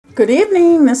Good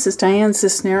evening, this is Diane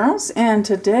Cisneros, and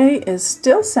today is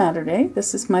still Saturday.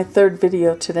 This is my third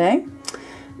video today,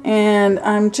 and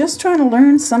I'm just trying to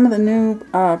learn some of the new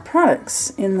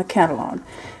products in the catalog.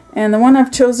 And the one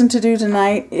I've chosen to do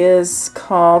tonight is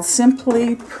called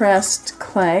Simply Pressed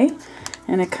Clay,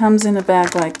 and it comes in a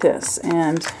bag like this,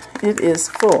 and it is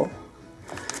full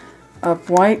of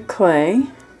white clay,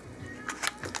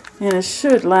 and it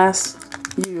should last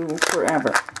you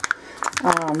forever.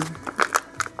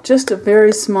 Just a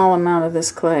very small amount of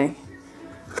this clay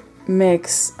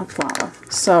makes a flower.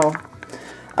 So,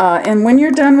 and when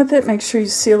you're done with it, make sure you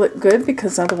seal it good,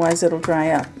 because otherwise it'll dry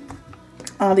up.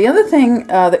 The other thing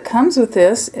that comes with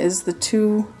this is the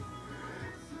two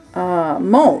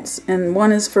molds, and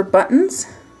one is for buttons,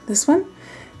 this one,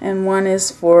 and one is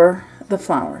for the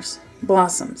flowers,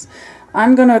 blossoms.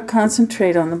 I'm going to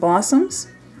concentrate on the blossoms,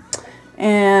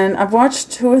 and I've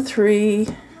watched 2 or 3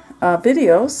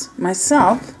 videos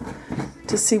myself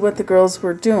to see what the girls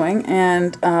were doing,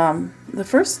 and the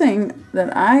first thing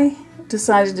that I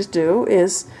decided to do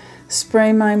is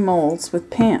spray my molds with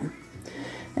Pam,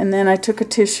 and then I took a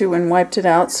tissue and wiped it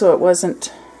out so it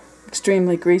wasn't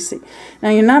extremely greasy. Now,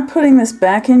 you're not putting this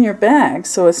back in your bag,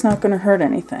 so it's not going to hurt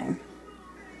anything,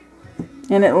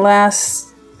 and it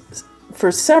lasts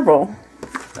for several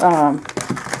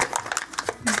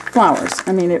flowers.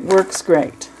 I mean, it works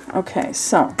great. Okay,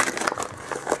 so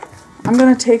I'm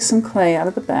going to take some clay out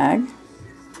of the bag,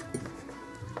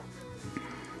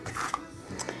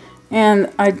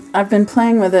 and I've been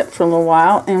playing with it for a little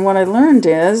while, and what I learned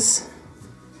is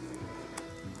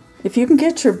if you can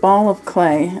get your ball of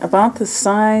clay about the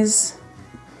size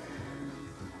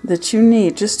that you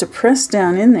need just to press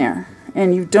down in there,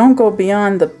 and you don't go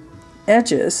beyond the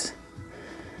edges,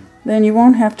 then you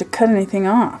won't have to cut anything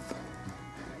off.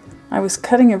 I was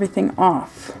cutting everything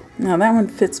off. Now that one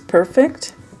fits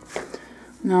perfect.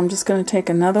 Now I'm just going to take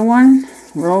another one,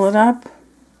 roll it up.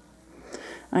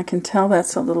 I can tell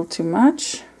that's a little too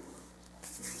much.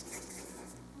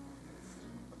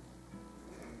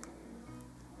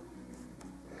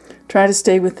 Try to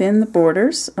stay within the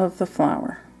borders of the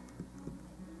flower.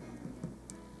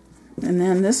 And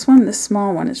then this one, this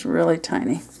small one, is really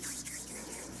tiny.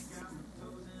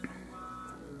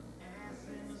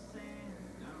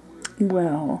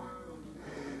 Well,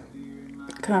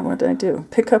 God, what did I do?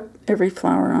 Pick up every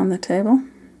flower on the table.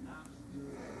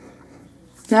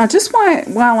 Now, just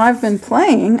while I've been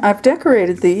playing, I've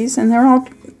decorated these, and they're all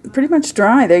pretty much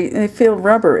dry. They feel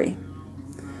rubbery.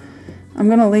 I'm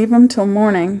going to leave them till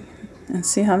morning and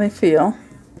see how they feel.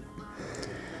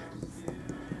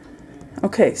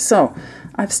 Okay, so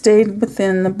I've stayed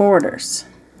within the borders.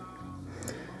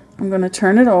 I'm going to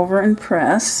turn it over and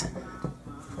press.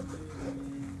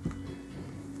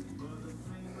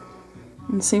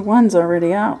 And see, one's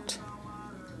already out.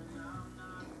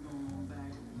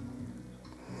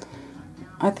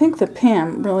 I think the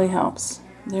Pam really helps.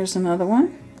 There's another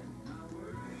one.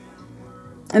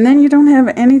 And then you don't have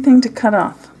anything to cut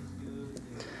off.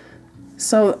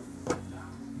 So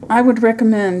I would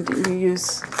recommend you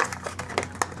use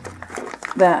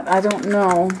that. I don't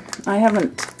know. I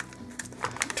haven't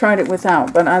tried it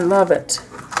without, but I love it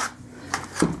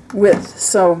with.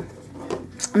 So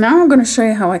now I'm going to show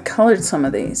you how I colored some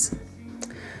of these.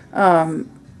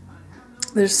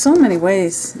 There's so many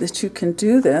ways that you can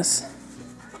do this.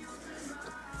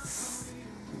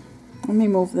 Let me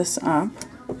move this up.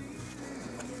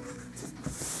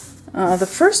 The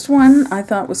first one I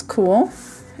thought was cool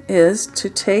is to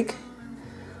take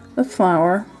the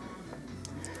flower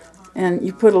and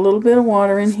you put a little bit of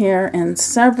water in here and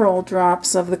several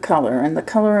drops of the color. And the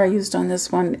color I used on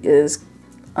this one is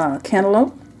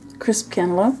cantaloupe. Crisp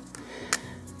cantaloupe,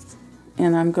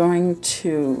 and I'm going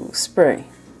to spray.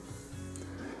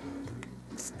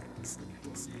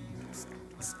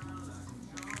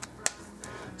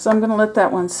 So I'm going to let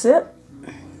that one sit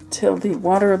till the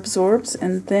water absorbs,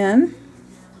 and then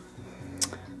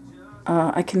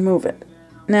I can move it.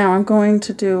 Now I'm going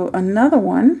to do another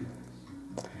one.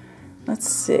 Let's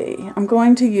see. I'm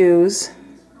going to use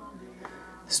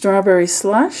strawberry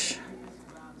slush.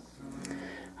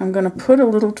 I'm going to put a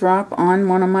little drop on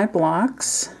one of my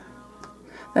blocks.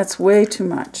 That's way too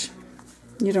much.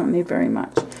 You don't need very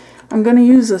much. I'm going to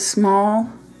use a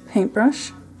small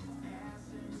paintbrush.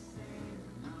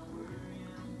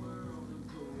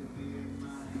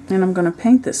 And I'm going to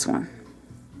paint this one.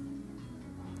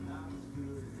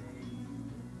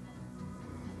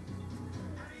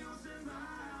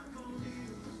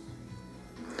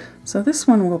 So this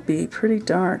one will be pretty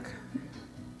dark,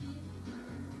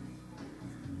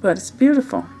 but it's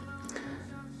beautiful.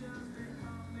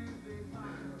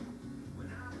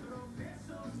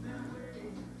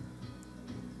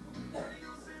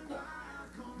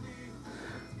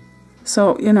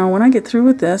 So, you know, when I get through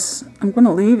with this, I'm going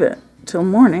to leave it till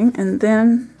morning, and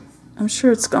then I'm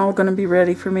sure it's all going to be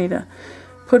ready for me to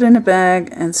put in a bag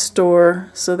and store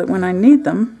so that when I need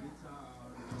them,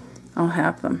 I'll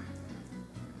have them.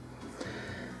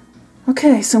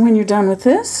 Okay, so when you're done with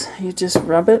this, you just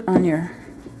rub it on your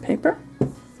paper,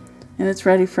 and it's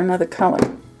ready for another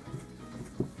color.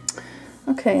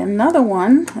 Okay, another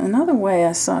way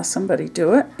I saw somebody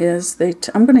do it is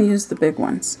I'm going to use the big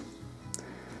ones.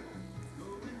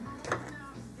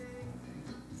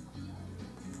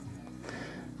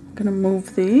 I'm going to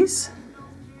move these.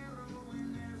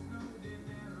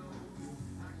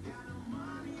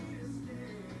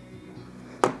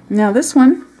 Now this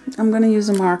one, I'm going to use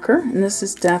a marker, and this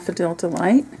is Daffodil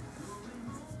Delight.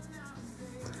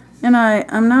 And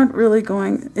I'm not really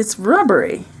going, it's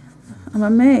rubbery. I'm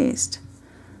amazed.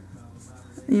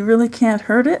 You really can't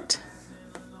hurt it.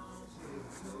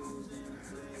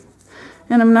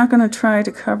 And I'm not going to try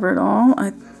to cover it all.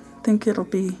 I think it'll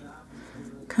be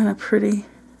kind of pretty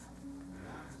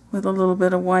with a little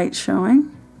bit of white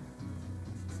showing.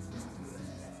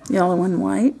 Yellow and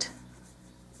white.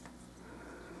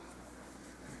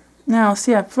 Now,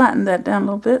 see, I flattened that down a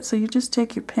little bit, so you just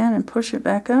take your pen and push it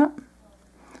back up.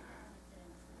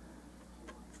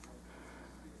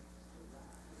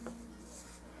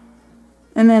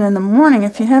 And then in the morning,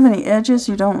 if you have any edges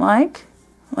you don't like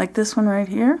this one right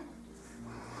here,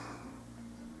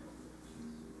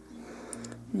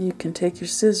 you can take your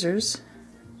scissors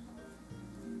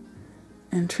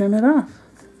and trim it off.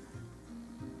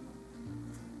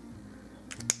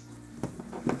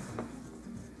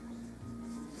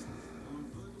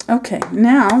 Okay,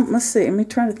 now, let's see, let me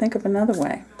try to think of another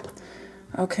way.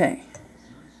 Okay,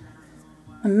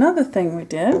 another thing we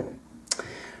did.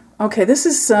 Okay, this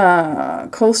is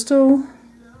Coastal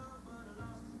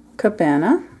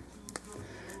Cabana,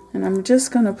 and I'm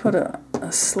just going to put a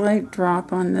slight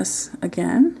drop on this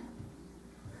again.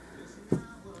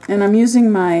 And I'm using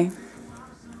my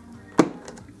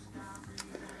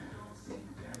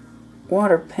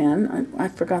water pen. I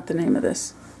forgot the name of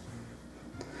this.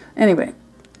 Anyway,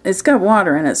 it's got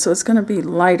water in it, so it's going to be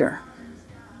lighter.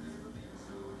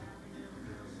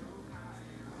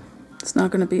 It's not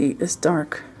going to be as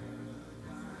dark.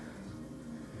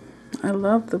 I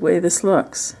love the way this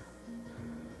looks.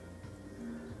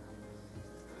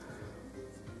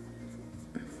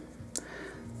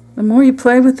 The more you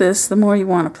play with this, the more you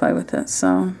want to play with it.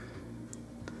 So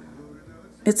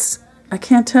I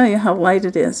can't tell you how light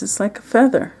it is. It's like a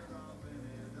feather.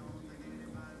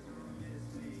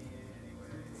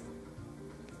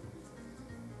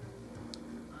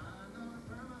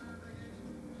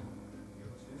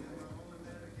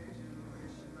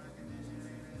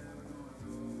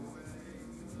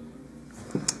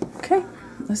 Okay,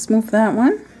 let's move that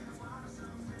one.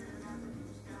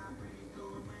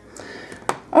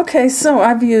 Okay, so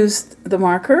I've used the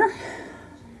marker.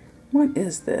 What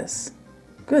is this?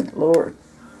 Good Lord,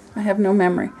 I have no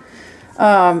memory.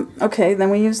 Okay, then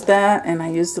we used that, and I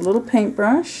used a little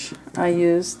paintbrush. I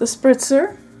used the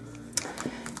spritzer.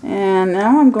 And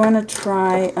now I'm going to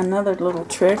try another little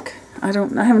trick. I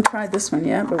haven't tried this one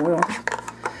yet, but we'll.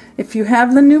 If you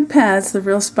have the new pads, the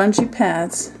real spongy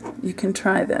pads, you can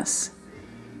try this.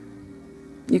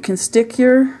 You can stick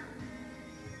your...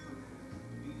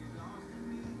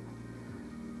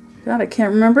 God, I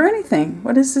can't remember anything.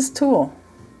 What is this tool?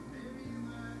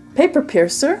 Paper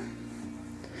piercer.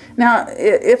 Now,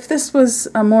 if this was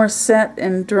a more set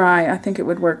and dry, I think it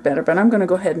would work better, but I'm going to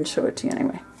go ahead and show it to you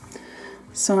anyway.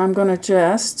 So I'm going to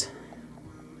just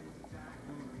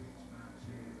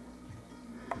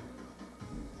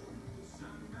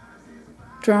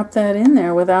drop that in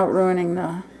there without ruining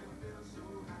the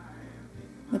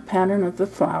pattern of the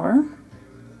flower.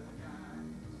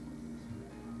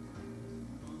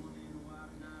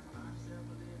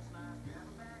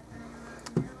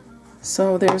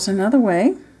 So there's another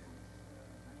way.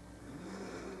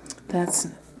 That's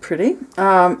pretty.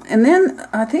 And then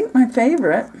I think my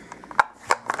favorite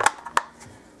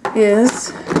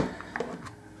is,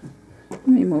 let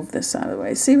me move this out of the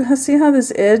way. See how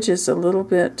this edge is a little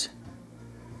bit,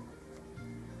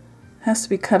 has to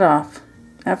be cut off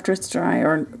after it's dry,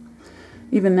 or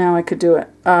even now I could do it.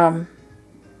 But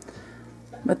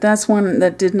that's one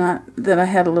that I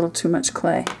had a little too much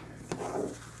clay.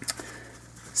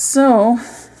 So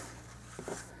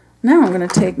now I'm going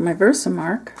to take my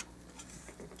Versamark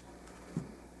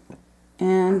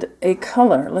and a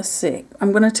color. Let's see.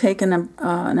 I'm going to take an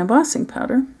embossing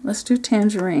powder. Let's do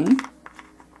Tangerine.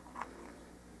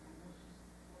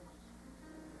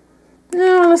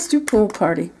 No, let's do Pool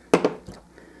Party.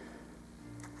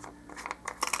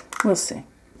 We'll see.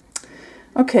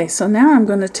 Okay, so now I'm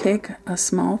going to take a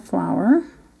small flower.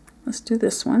 Let's do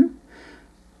this one.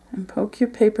 And poke your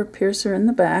paper piercer in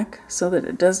the back so that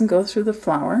it doesn't go through the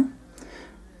flower.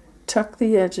 Tuck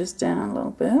the edges down a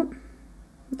little bit.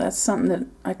 That's something that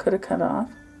I could have cut off.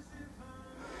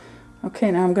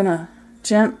 Okay, now I'm going to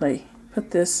gently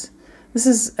put this. This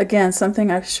is, again,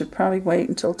 something I should probably wait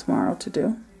until tomorrow to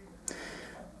do,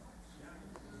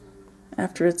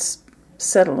 after it's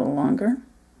set a little longer.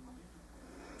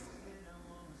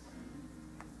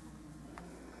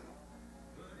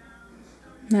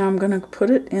 Now I'm going to put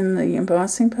it in the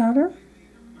embossing powder.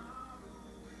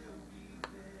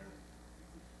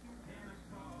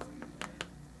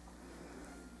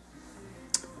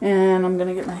 And I'm going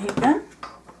to get my heat gun.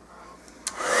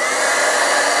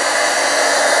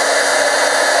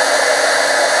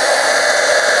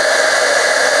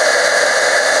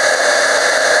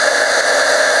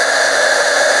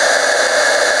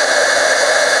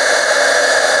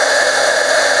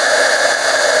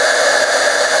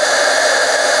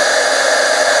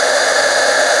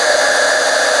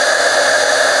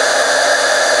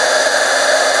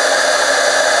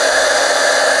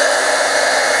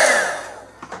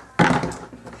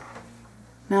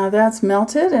 Now that's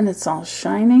melted and it's all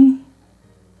shiny.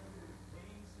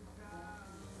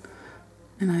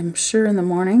 And I'm sure in the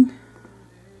morning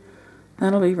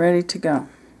that'll be ready to go.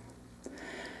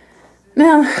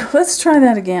 Now let's try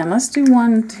that again. Let's do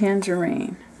one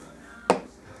tangerine. I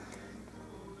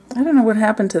don't know what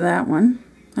happened to that one.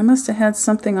 I must have had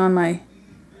something on my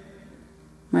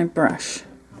brush.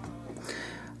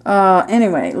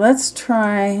 Anyway, let's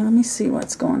try, let me see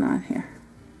what's going on here.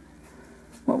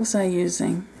 What was I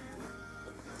using?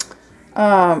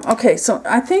 Okay, so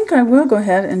I think I will go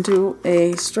ahead and do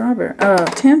a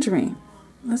tangerine.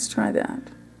 Let's try that.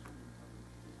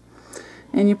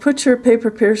 And you put your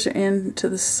paper piercer into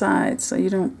the side so you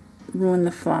don't ruin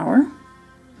the flower.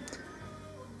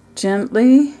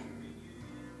 Gently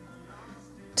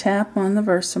tap on the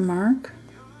Versamark.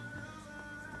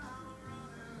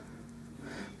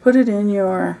 Put it in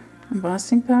your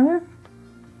embossing powder.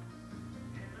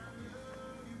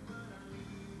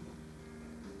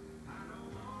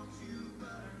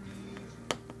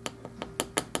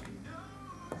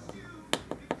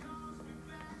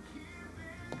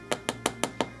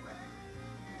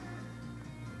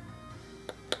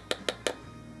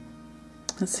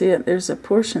 Let's see it. There's a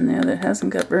portion there that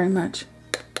hasn't got very much.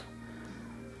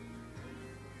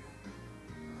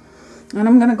 And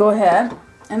I'm going to go ahead.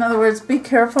 In other words, be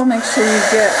careful. Make sure you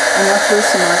get enough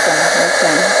Versamark on the whole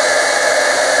thing.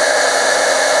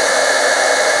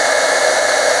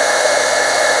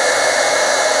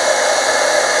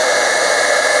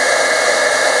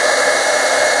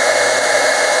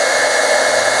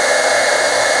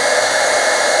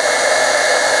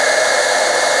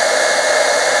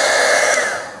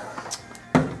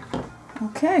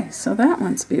 Okay, so that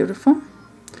one's beautiful.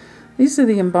 These are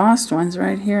the embossed ones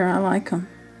right here. I like them.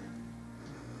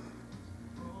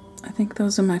 I think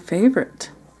those are my favorite.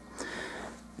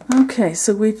 Okay,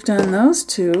 so we've done those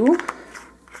two.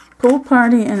 Pool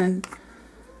Party and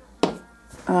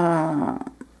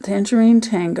Tangerine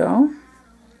Tango.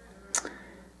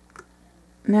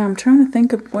 Now I'm trying to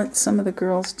think of what some of the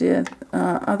girls did,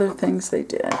 other things they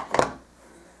did.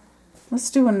 Let's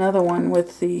do another one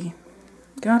with the...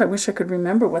 God, I wish I could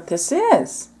remember what this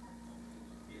is.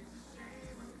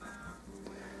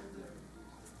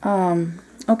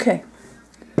 Okay.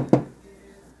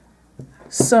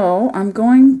 So I'm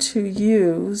going to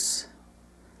use,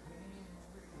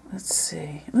 let's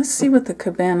see what the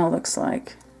cabana looks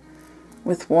like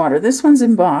with water. This one's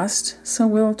embossed, so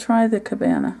we'll try the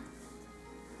cabana.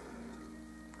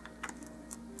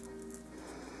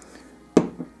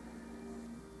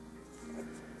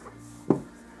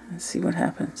 Let's see what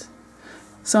happens.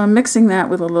 So I'm mixing that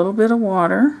with a little bit of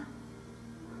water.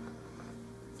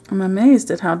 I'm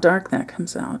amazed at how dark that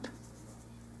comes out.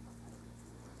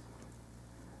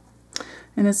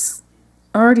 And it's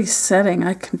already setting.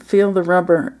 I can feel the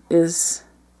rubber is,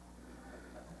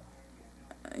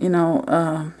 you know,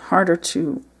 harder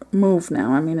to move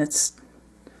now. I mean, it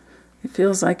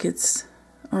feels like it's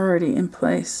already in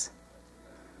place.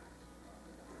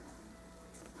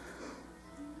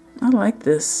 I like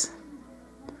this.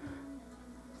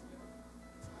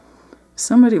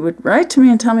 Somebody would write to me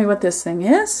and tell me what this thing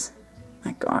is.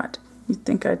 My God, you'd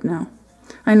think I'd know.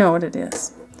 I know what it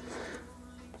is.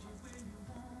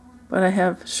 But I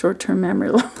have short-term memory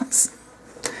loss.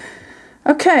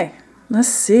 Okay, let's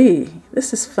see.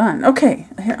 This is fun. Okay,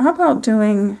 how about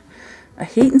doing a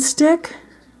heat and stick?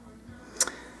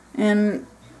 And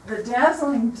the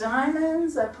Dazzling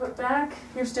Diamonds I put back.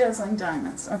 Here's Dazzling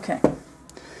Diamonds. Okay.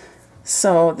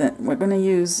 So that we're going to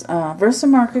use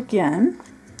Versamark again.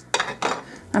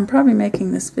 I'm probably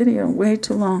making this video way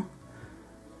too long.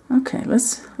 Okay,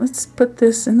 let's put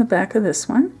this in the back of this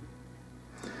one.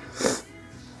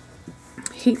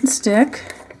 Heat and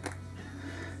Stick,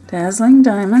 Dazzling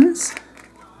Diamonds.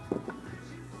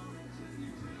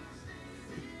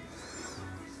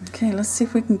 Okay, let's see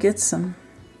if we can get some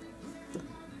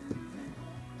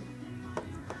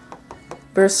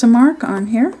Versamark on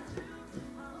here.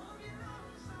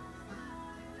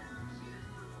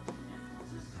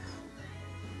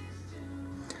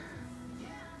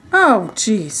 Oh,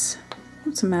 jeez.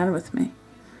 What's the matter with me?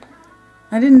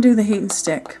 I didn't do the heat and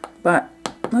stick, but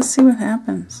let's see what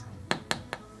happens.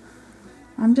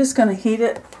 I'm just going to heat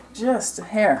it just a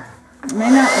hair. I may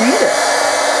not need it.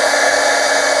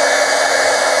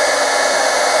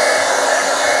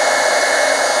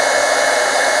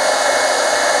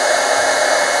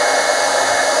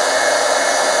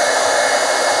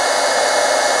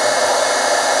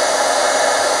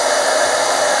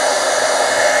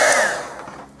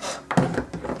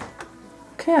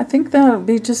 Okay, I think that'll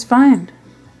be just fine.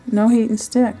 No heat and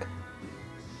stick.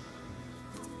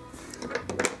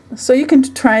 So you can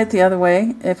try it the other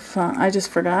way if I just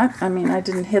forgot. I mean, I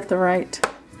didn't hit the right.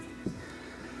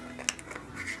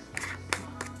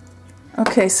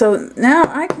 Okay, so now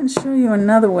I can show you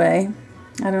another way.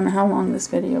 I don't know how long this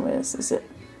video is. Is it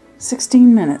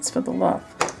 16 minutes for the love?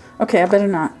 Okay, I better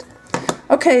not.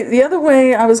 Okay, the other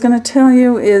way I was going to tell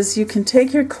you is you can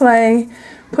take your clay,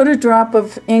 put a drop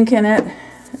of ink in it,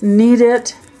 knead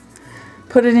it,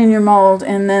 put it in your mold,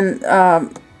 and then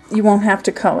you won't have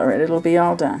to color it. It'll be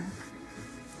all done.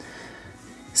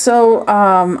 So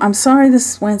I'm sorry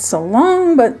this went so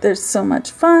long, but there's so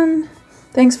much fun.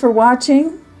 Thanks for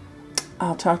watching.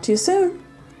 I'll talk to you soon.